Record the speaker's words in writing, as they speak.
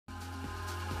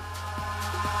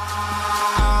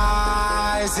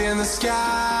in the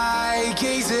sky,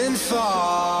 gazing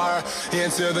far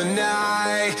into the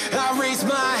night. I raise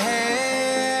my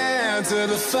hand to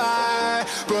the fire,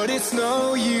 but it's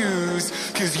no use,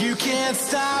 'cause you can't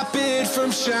stop it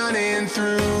from shining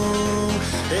through.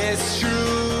 It's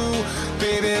true,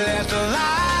 baby, let the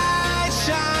light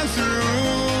shine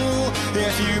through.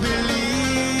 If you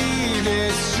believe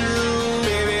it's true,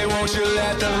 baby, won't you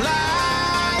let the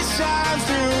light shine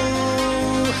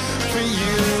through for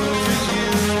you.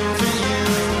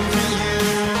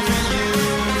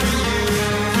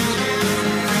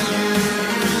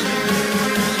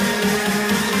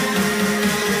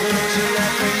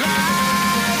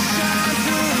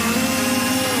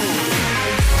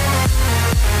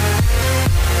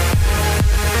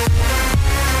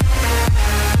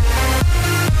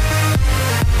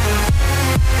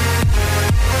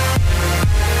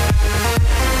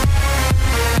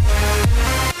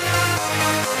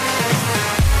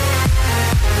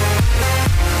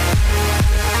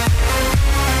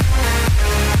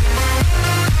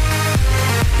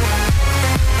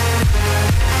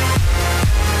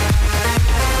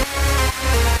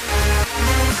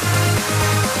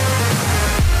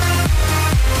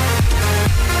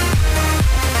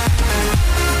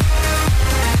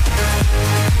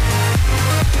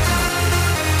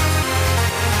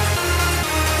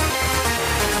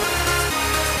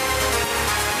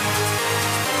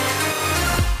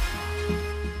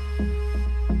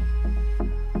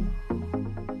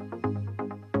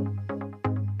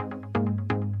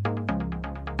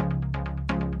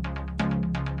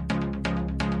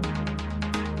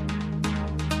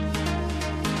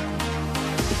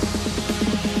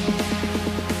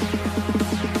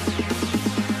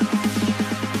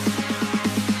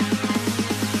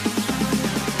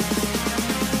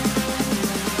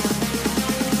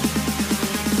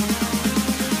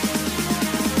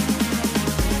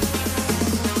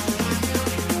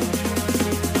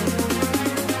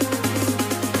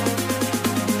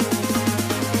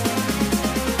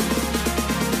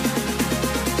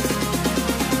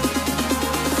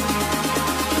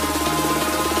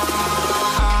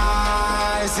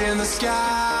 In the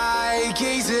sky,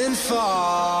 gazing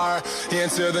far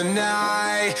into the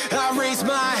night. I raise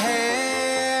my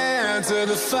hand to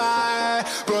the fire,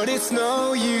 but it's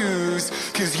no use,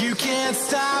 'cause you can't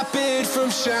stop it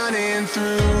from shining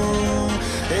through.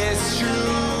 It's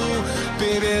true,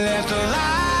 baby, let the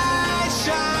light